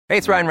Hey,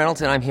 it's Ryan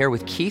Reynolds, and I'm here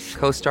with Keith,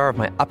 co-star of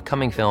my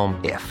upcoming film,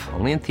 If,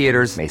 only in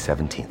theaters May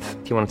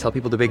 17th. Do you want to tell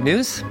people the big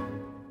news?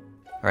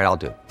 All right, I'll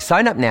do it.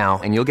 Sign up now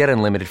and you'll get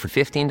unlimited for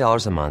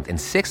 $15 a month and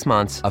 6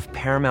 months of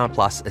Paramount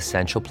Plus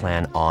Essential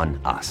Plan on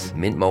us.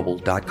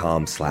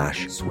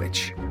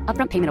 MintMobile.com/switch.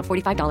 Upfront payment of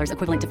 $45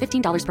 equivalent to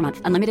 $15 per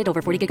month. Unlimited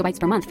over 40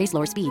 gigabytes per month. Face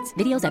lower speeds.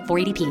 Videos at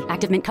 480p.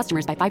 Active Mint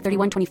customers by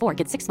 531.24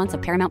 get 6 months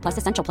of Paramount Plus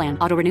Essential Plan.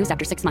 Auto renews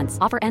after 6 months.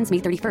 Offer ends May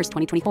 31st,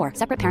 2024.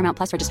 Separate Paramount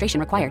Plus registration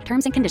required.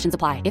 Terms and conditions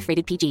apply if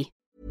rated PG.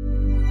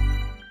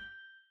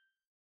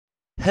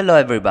 Hello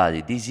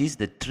everybody, this is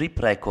the Trip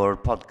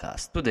Record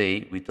podcast.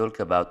 Today we talk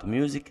about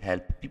music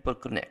help people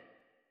connect.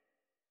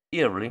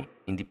 Early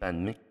in the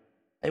pandemic,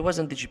 I was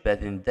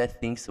anticipating that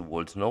things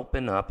would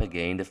open up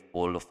again the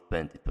fall of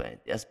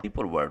 2020, as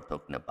people were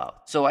talking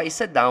about. So I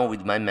sat down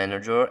with my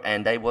manager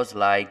and I was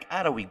like,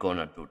 how are we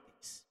gonna do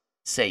this?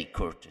 Say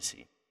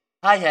courtesy.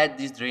 I had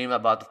this dream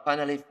about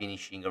finally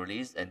finishing a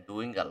release and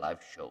doing a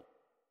live show.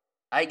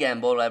 I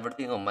gamble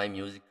everything on my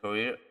music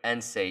career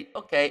and say,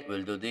 okay,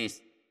 we'll do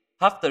this.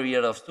 After a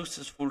year of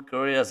successful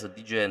career as a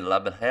DJ and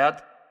label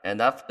head,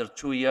 and after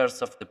 2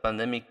 years of the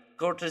pandemic,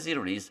 Courtesy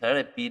released her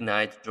EP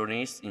Night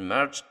Journeys in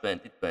March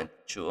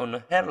 2022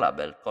 on her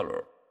label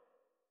Color.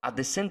 At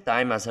the same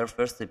time as her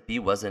first EP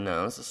was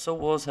announced, so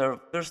was her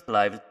first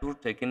live tour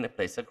taking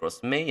place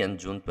across May and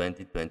June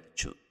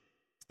 2022,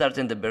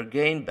 starting the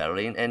Berghain,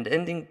 Berlin, and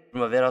ending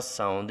Primavera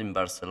Sound in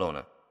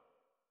Barcelona.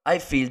 I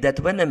feel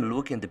that when I'm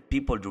looking at the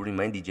people during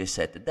my DJ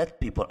set, that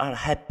people are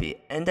happy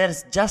and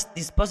there's just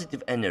this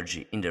positive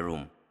energy in the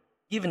room.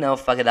 Given how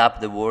fucked up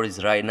the world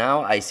is right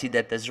now, I see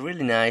that there's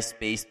really nice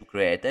space to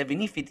create,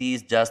 even if it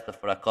is just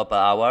for a couple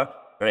hours,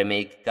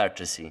 remake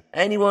Courtesy.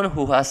 Anyone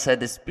who has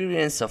had the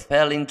experience of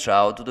falling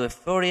through to the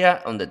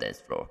euphoria on the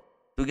dance floor,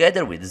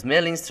 together with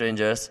Smelling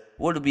Strangers,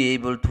 would be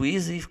able to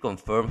easily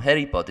confirm her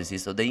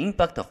hypothesis of the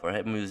impact of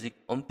her music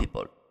on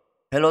people.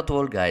 Hello to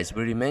all guys,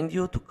 we remind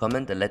you to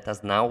comment and let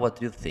us know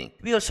what you think.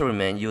 We also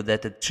remind you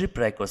that the Trip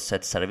Record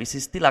set service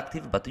is still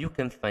active, but you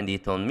can find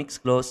it on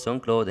Mixcloud,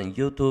 SoundCloud and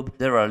YouTube.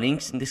 There are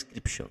links in the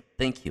description.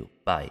 Thank you,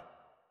 bye.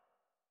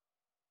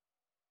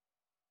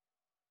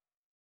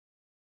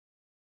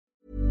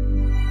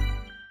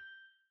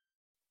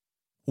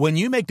 When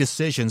you make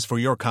decisions for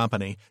your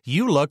company,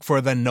 you look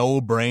for the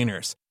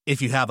no-brainers. If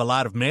you have a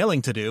lot of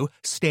mailing to do,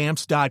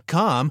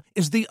 Stamps.com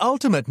is the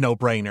ultimate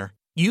no-brainer.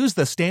 Use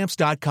the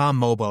Stamps.com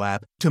mobile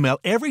app to mail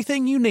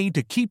everything you need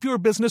to keep your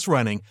business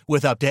running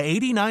with up to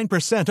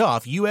 89%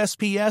 off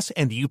USPS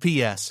and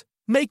UPS.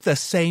 Make the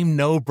same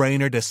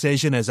no-brainer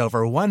decision as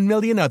over 1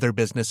 million other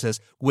businesses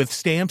with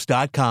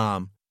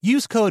Stamps.com.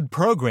 Use code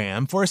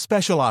PROGRAM for a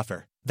special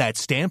offer. That's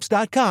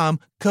Stamps.com,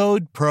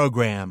 code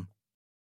PROGRAM.